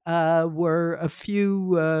were a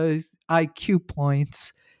few IQ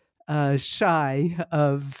points shy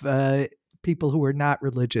of people who were not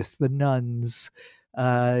religious, the nuns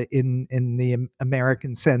in the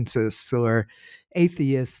American census, or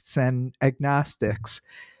atheists and agnostics.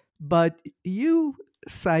 But you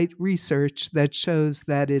cite research that shows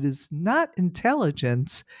that it is not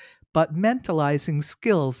intelligence, but mentalizing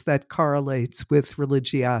skills that correlates with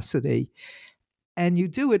religiosity. And you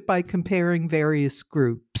do it by comparing various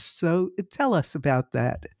groups. So tell us about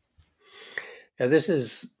that. Now, this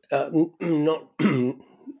is not.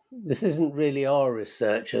 This isn't really our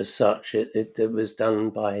research as such. It was done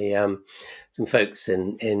by some folks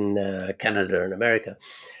in Canada and America.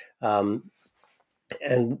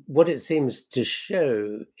 And what it seems to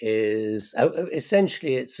show is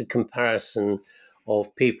essentially it's a comparison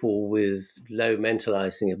of people with low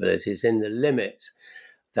mentalizing abilities in the limit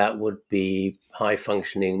that would be high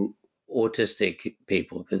functioning autistic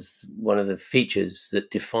people, because one of the features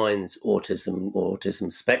that defines autism or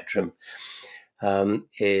autism spectrum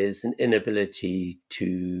is an inability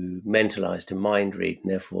to mentalize, to mind read,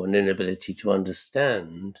 and therefore an inability to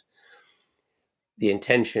understand the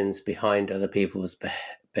intentions behind other people's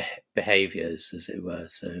behaviors, as it were.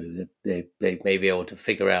 So they may be able to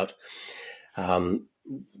figure out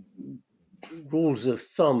rules of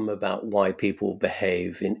thumb about why people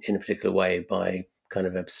behave in a particular way by kind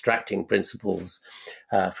of abstracting principles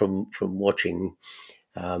from watching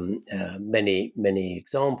many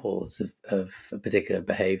examples of a particular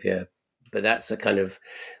behavior. But that's a kind of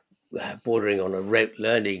bordering on a rote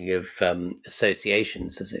learning of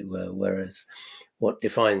associations, as it were, whereas what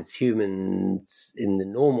defines humans in the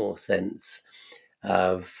normal sense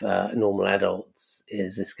of normal adults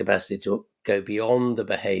is this capacity to go beyond the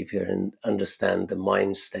behavior and understand the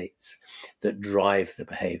mind states that drive the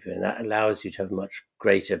behavior. And that allows you to have much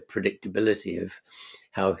greater predictability of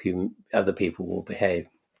how other people will behave.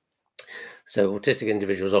 So autistic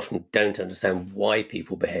individuals often don't understand why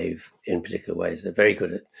people behave in particular ways. They're very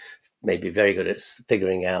good at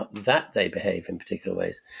figuring out that they behave in particular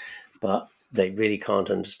ways, but they really can't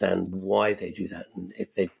understand why they do that. And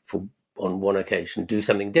if they, on one occasion, do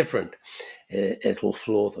something different, it'll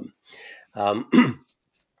floor them.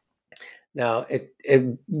 Now,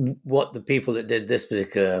 what the people that did this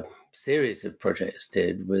particular series of projects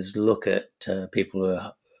did was look at people who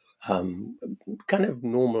are kind of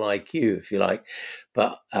normal IQ, if you like,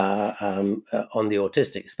 but on the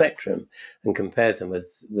autistic spectrum, and compare them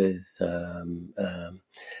with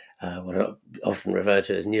what are often referred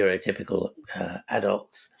to as neurotypical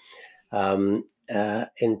adults in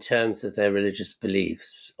terms of their religious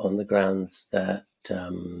beliefs, on the grounds that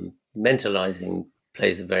mentalizing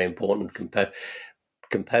plays a very important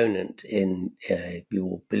component in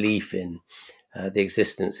your belief in the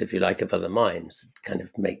existence, if you like, of other minds. It kind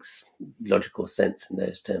of makes logical sense in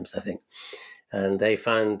those terms, I think. And they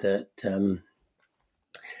found that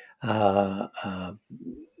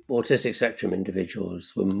autistic spectrum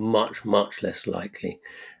individuals were much, much less likely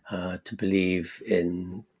to believe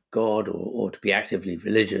in God or to be actively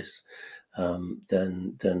religious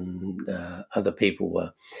than other people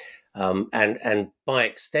were. And by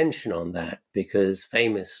extension on that, because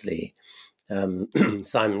famously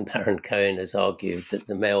Simon Baron-Cohen has argued that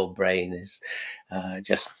the male brain is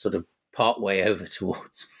just sort of part way over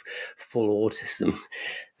towards full autism,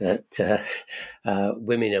 that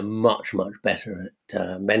women are much, much better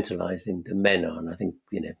at mentalizing than men are. And I think,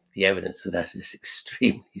 the evidence of that is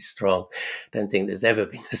extremely strong. I don't think there's ever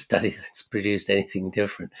been a study that's produced anything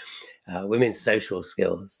different. Women's social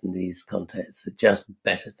skills in these contexts are just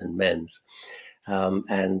better than men's.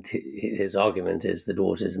 And his argument is that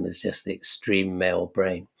autism is just the extreme male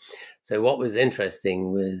brain. So what was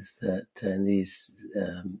interesting was that in these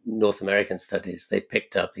North American studies, they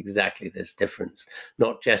picked up exactly this difference,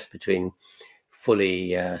 not just between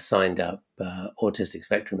fully signed up autistic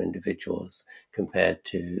spectrum individuals compared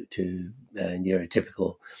to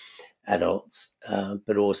neurotypical adults,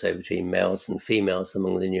 but also between males and females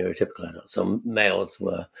among the neurotypical adults. So males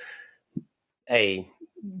were A,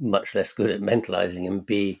 much less good at mentalizing, and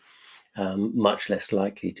B, much less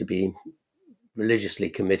likely to be religiously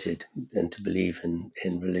committed and to believe in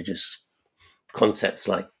religious concepts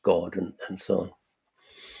like God and so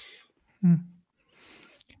on.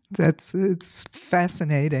 It's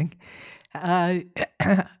fascinating. On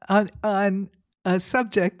a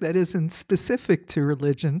subject that isn't specific to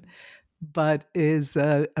religion, but is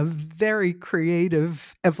a very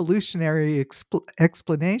creative evolutionary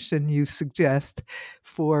explanation you suggest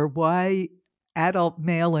for why adult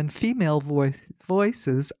male and female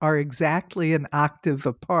voices are exactly an octave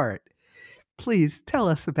apart. Please tell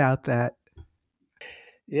us about that.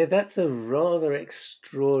 Yeah, that's a rather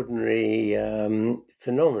extraordinary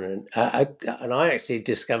phenomenon. And I actually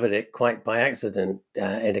discovered it quite by accident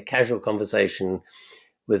in a casual conversation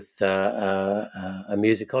with a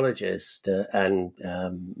musicologist and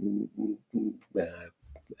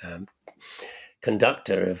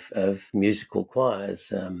conductor of musical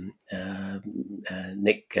choirs,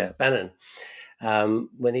 Nick Bannon.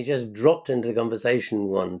 When he just dropped into the conversation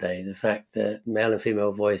one day the fact that male and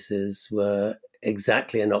female voices were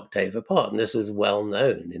exactly an octave apart, and this was well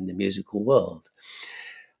known in the musical world.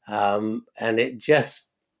 And it just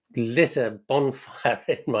lit a bonfire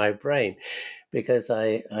in my brain, because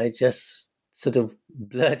I just sort of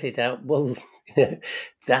blurted out, well,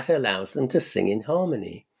 that allows them to sing in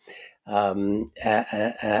harmony. And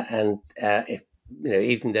if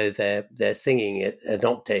even though they're singing at an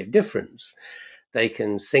octave difference, they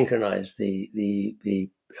can synchronize the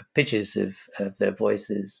pitches of their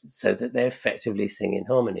voices so that they effectively sing in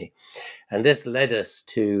harmony. And this led us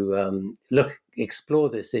to explore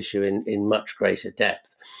this issue in much greater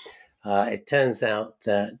depth. It turns out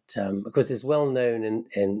that, of course, it's well known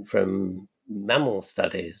from mammal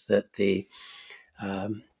studies that the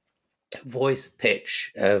voice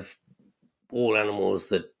pitch of all animals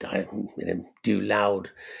that do loud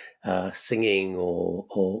singing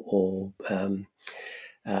or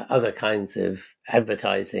other kinds of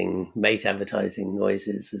mate advertising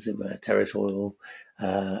noises, as it were, territorial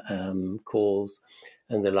calls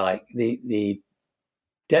and the like, the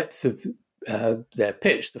depth of their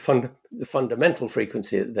pitch, the fundamental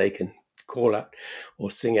frequency that they can call at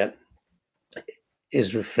or sing at,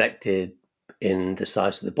 is reflected in the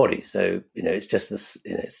size of the body. So it's just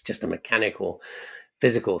it's just a mechanical,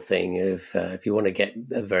 physical thing of if you want to get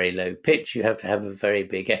a very low pitch, you have to have a very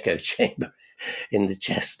big echo chamber in the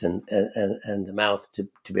chest and the mouth to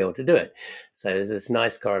be able to do it. So there's this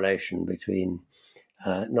nice correlation between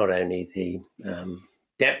not only the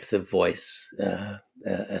depth of voice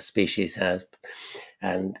a species has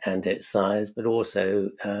and its size, but also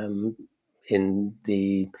in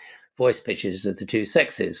the voice pitches of the two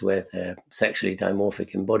sexes, where they're sexually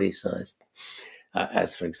dimorphic in body size,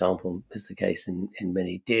 as, for example, is the case in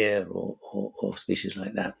many deer or species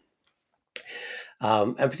like that.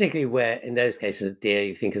 And particularly where, in those cases of deer,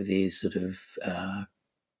 you think of these sort of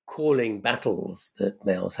calling battles that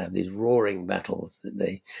males have, these roaring battles that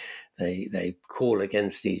they call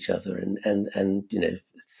against each other, and it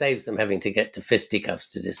saves them having to get to fisticuffs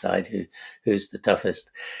to decide who's the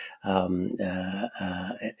toughest in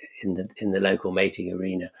the local mating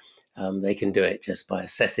arena. They can do it just by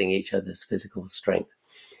assessing each other's physical strength.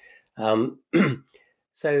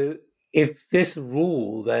 So if this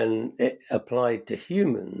rule then applied to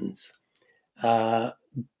humans,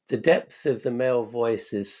 the depth of the male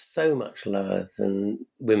voice is so much lower than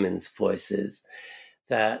women's voices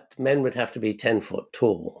that men would have to be 10 foot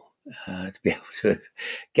tall to be able to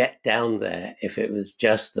get down there if it was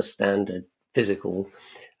just the standard physical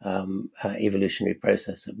evolutionary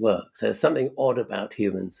process at work. So there's something odd about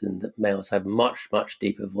humans in that males have much, much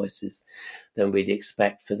deeper voices than we'd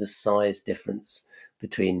expect for the size difference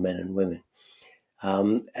between men and women.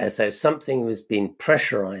 So something has been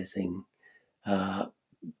pressurizing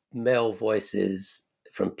male voices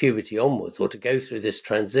from puberty onwards, or to go through this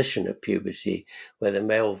transition of puberty where the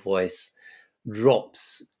male voice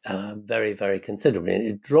drops very, very considerably. And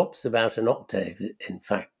it drops about an octave, in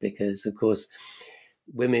fact, because, of course,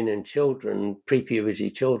 women and children,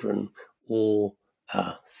 pre-puberty children, all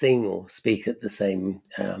sing or speak at the same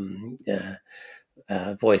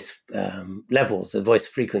voice levels, the voice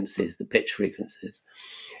frequencies, the pitch frequencies.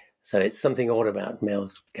 So it's something odd about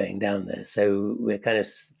males going down there. So we're kind of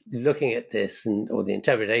looking at this, or the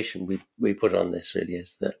interpretation we put on this really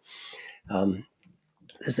is that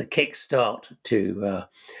there's a kickstart to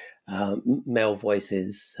male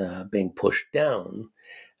voices being pushed down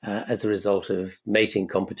as a result of mating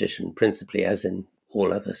competition, principally, as in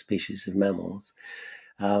all other species of mammals.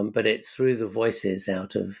 But it's through the voices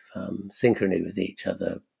out of synchrony with each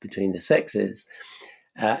other between the sexes.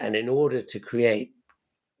 And in order to create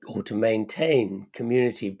or to maintain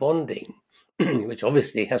community bonding, which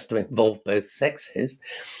obviously has to involve both sexes,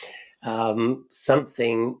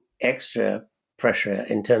 something extra pressure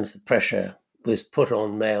in terms of pressure was put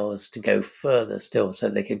on males to go further still so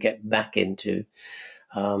they could get back into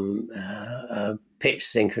pitch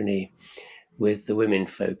synchrony with the women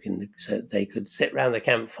folk, so they could sit round the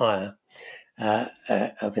campfire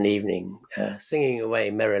of an evening, singing away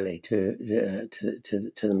merrily to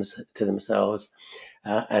themselves,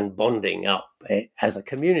 and bonding up as a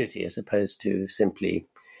community, as opposed to simply,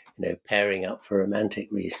 pairing up for romantic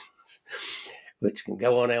reasons, which can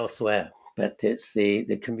go on elsewhere. But it's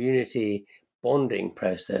the community bonding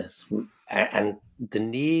process and the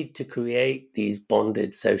need to create these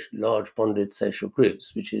large bonded social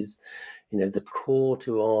groups, which is, the core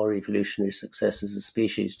to our evolutionary success as a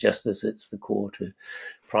species, just as it's the core to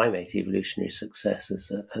primate evolutionary success as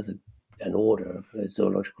an order, a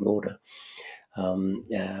zoological order.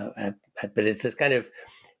 But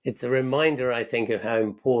it's a reminder, I think, of how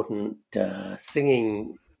important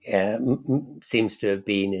singing seems to have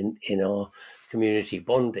been in our community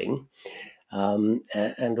bonding,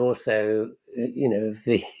 and also,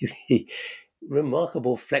 the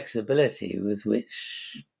remarkable flexibility with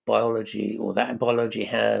which biology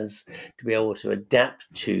has to be able to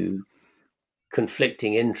adapt to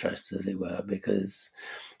conflicting interests, as it were, because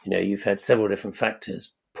you've had several different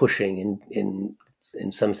factors pushing in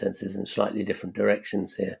some senses in slightly different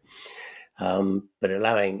directions here, but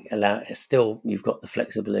still you've got the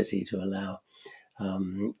flexibility to allow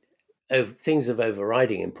things of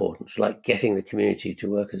overriding importance, like getting the community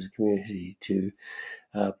to work as a community, to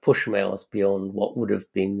push males beyond what would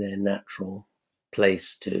have been their natural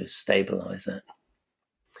place to stabilize that.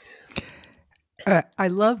 I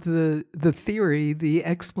love the theory. The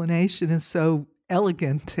explanation is so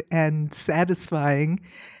elegant and satisfying,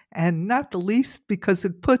 and not the least because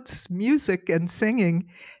it puts music and singing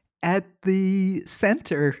at the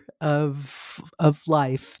center of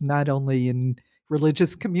life, not only in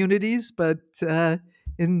religious communities, but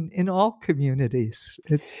in all communities.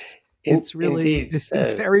 It's really Indeed, it's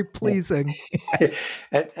very pleasing.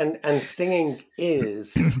 and singing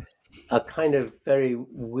is a kind of very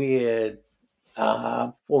weird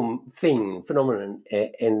phenomenon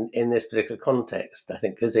in this particular context, I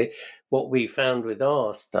think, because what we found with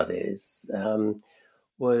our studies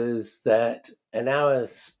was that an hour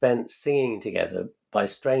spent singing together by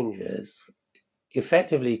strangers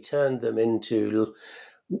effectively turned them into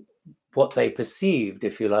what they perceived,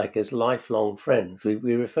 if you like, as lifelong friends. We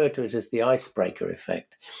refer to it as the icebreaker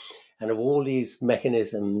effect. And of all these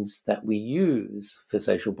mechanisms that we use for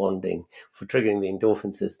social bonding, for triggering the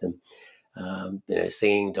endorphin system,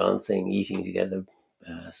 singing, dancing, eating together,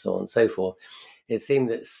 so on and so forth, it seemed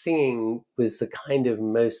that singing was the kind of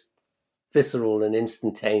most visceral and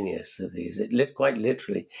instantaneous of these. It quite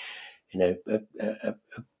literally,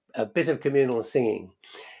 a bit of communal singing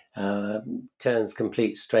turns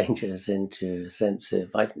complete strangers into a sense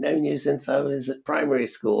of, I've known you since I was at primary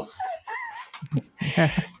school.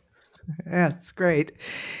 That's great.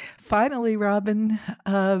 Finally, Robin,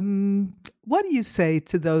 what do you say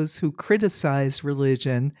to those who criticize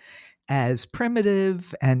religion as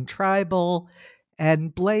primitive and tribal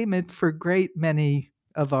and blame it for a great many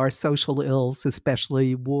of our social ills,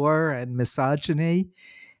 especially war and misogyny?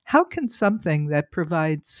 How can something that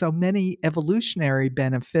provides so many evolutionary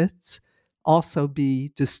benefits also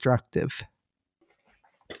be destructive?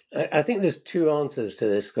 I think there's two answers to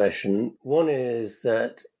this question. One is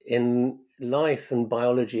that in life and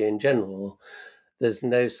biology in general, there's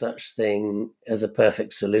no such thing as a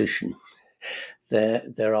perfect solution.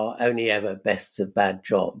 There are only ever bests of bad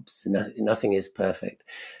jobs. Nothing is perfect.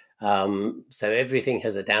 So everything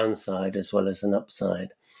has a downside as well as an upside.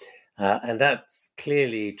 And that's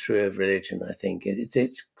clearly true of religion, I think. It's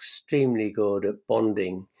extremely good at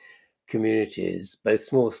bonding communities, both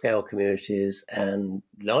small-scale communities and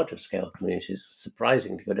larger-scale communities,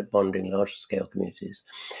 surprisingly good at bonding larger-scale communities.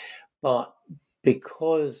 But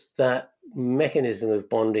because that mechanism of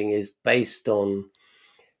bonding is based on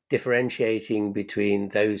differentiating between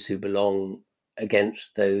those who belong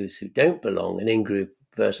against those who don't belong, an in-group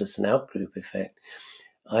versus an out-group effect,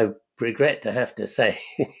 I regret to have to say,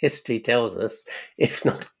 history tells us, if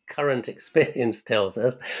not current experience tells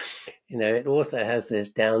us, it also has this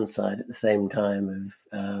downside at the same time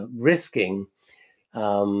of risking,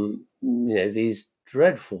 these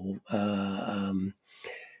dreadful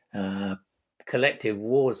collective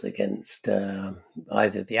wars against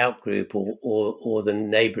either the outgroup or the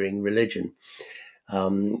neighboring religion.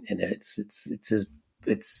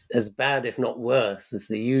 It's as bad, if not worse, as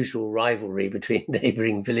the usual rivalry between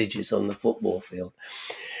neighboring villages on the football field.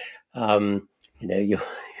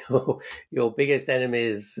 Your biggest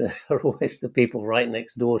enemies are always the people right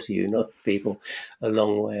next door to you, not the people a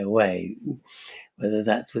long way away, whether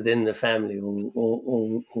that's within the family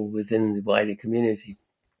or within the wider community.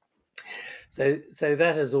 So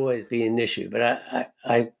that has always been an issue, but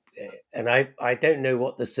I don't know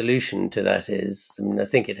what the solution to that is. I mean, I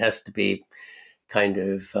think it has to be kind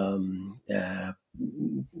of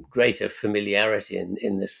greater familiarity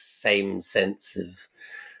in the same sense of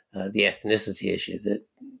the ethnicity issue, that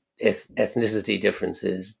ethnicity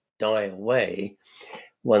differences die away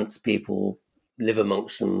once people live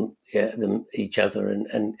amongst each other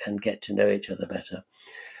and get to know each other better.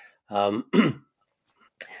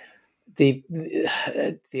 The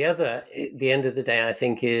end of the day, I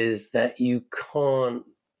think, is that you can't.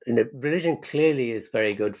 Religion clearly is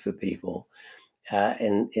very good for people,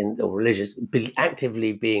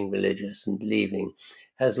 actively being religious and believing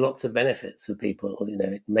has lots of benefits for people.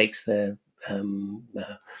 It makes their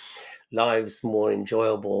lives more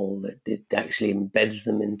enjoyable. That it actually embeds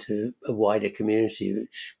them into a wider community,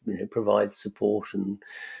 which provides support and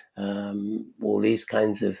all these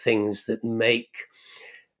kinds of things that make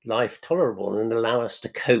life tolerable and allow us to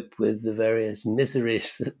cope with the various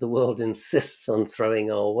miseries that the world insists on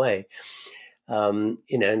throwing our way. And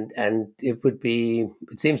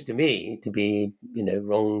it seems to me to be,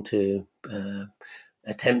 wrong to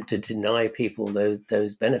attempt to deny people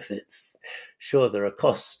those benefits. Sure, there are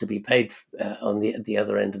costs to be paid on the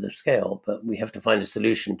other end of the scale, but we have to find a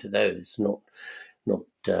solution to those, not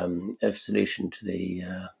a solution to the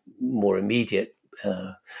more immediate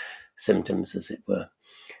symptoms, as it were.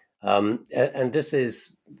 And this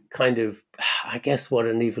is kind of, I guess, what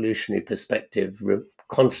an evolutionary perspective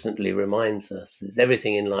constantly reminds us, is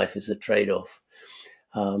everything in life is a trade-off.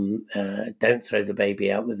 Don't throw the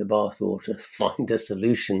baby out with the bathwater. Find a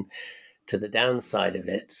solution to the downside of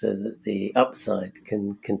it so that the upside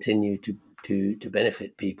can continue to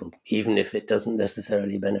benefit people, even if it doesn't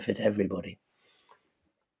necessarily benefit everybody.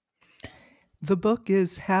 The book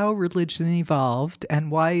is How Religion Evolved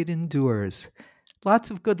and Why It Endures.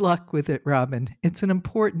 Lots of good luck with it, Robin. It's an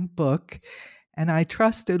important book, and I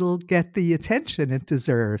trust it'll get the attention it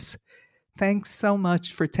deserves. Thanks so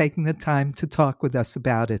much for taking the time to talk with us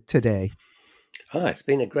about it today. It's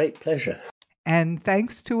been a great pleasure. And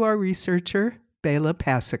thanks to our researcher, Bela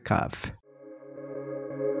Pasikov.